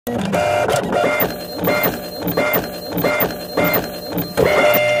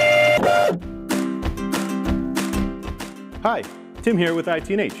Hi, Tim here with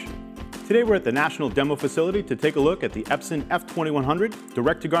ITNH. Today we're at the National Demo Facility to take a look at the Epson F2100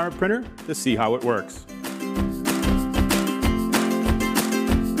 direct-to-garment printer to see how it works.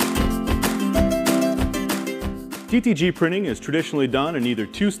 DTG printing is traditionally done in either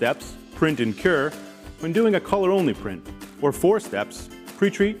 2 steps, print and cure, when doing a color-only print, or 4 steps,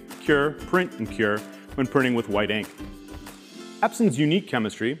 pre-treat, cure, print, and cure, when printing with white ink. Epson's unique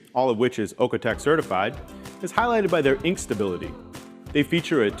chemistry, all of which is Oeko-Tex certified, is highlighted by their ink stability. They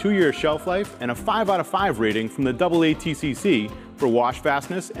feature a 2-year shelf life and a 5 out of 5 rating from the AATCC for wash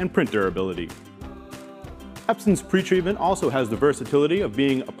fastness and print durability. Epson's pretreatment also has the versatility of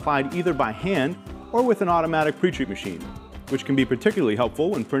being applied either by hand or with an automatic pretreat machine, which can be particularly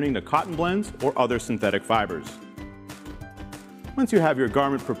helpful when printing to cotton blends or other synthetic fibers. Once you have your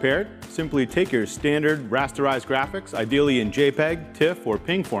garment prepared, simply take your standard rasterized graphics, ideally in JPEG, TIFF, or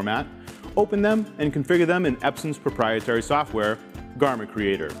PNG format, open them and configure them in Epson's proprietary software, Garment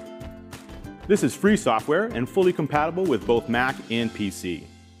Creator. This is free software and fully compatible with both Mac and PC.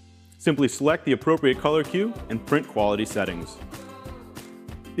 Simply select the appropriate color cue and print quality settings.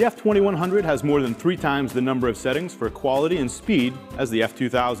 The F2100 has more than 3 times the number of settings for quality and speed as the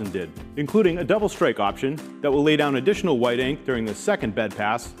F2000 did, including a double strike option that will lay down additional white ink during the second bed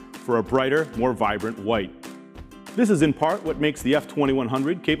pass for a brighter, more vibrant white. This is in part what makes the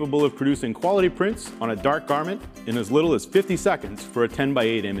F2100 capable of producing quality prints on a dark garment in as little as 50 seconds for a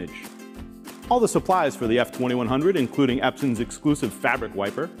 10x8 image. All the supplies for the F2100, including Epson's exclusive fabric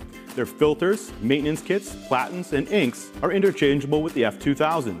wiper, their filters, maintenance kits, platens, and inks are interchangeable with the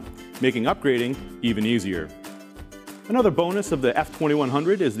F2000, making upgrading even easier. Another bonus of the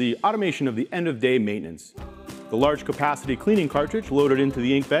F2100 is the automation of the end-of-day maintenance. The large capacity cleaning cartridge loaded into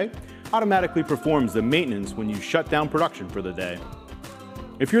the ink bay automatically performs the maintenance when you shut down production for the day.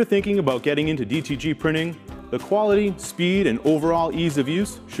 If you're thinking about getting into DTG printing, the quality, speed, and overall ease of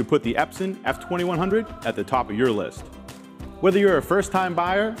use should put the Epson F2100 at the top of your list. Whether you're a first-time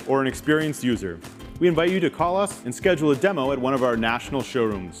buyer or an experienced user, we invite you to call us and schedule a demo at one of our national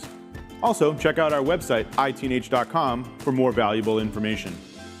showrooms. Also, check out our website, itnh.com, for more valuable information.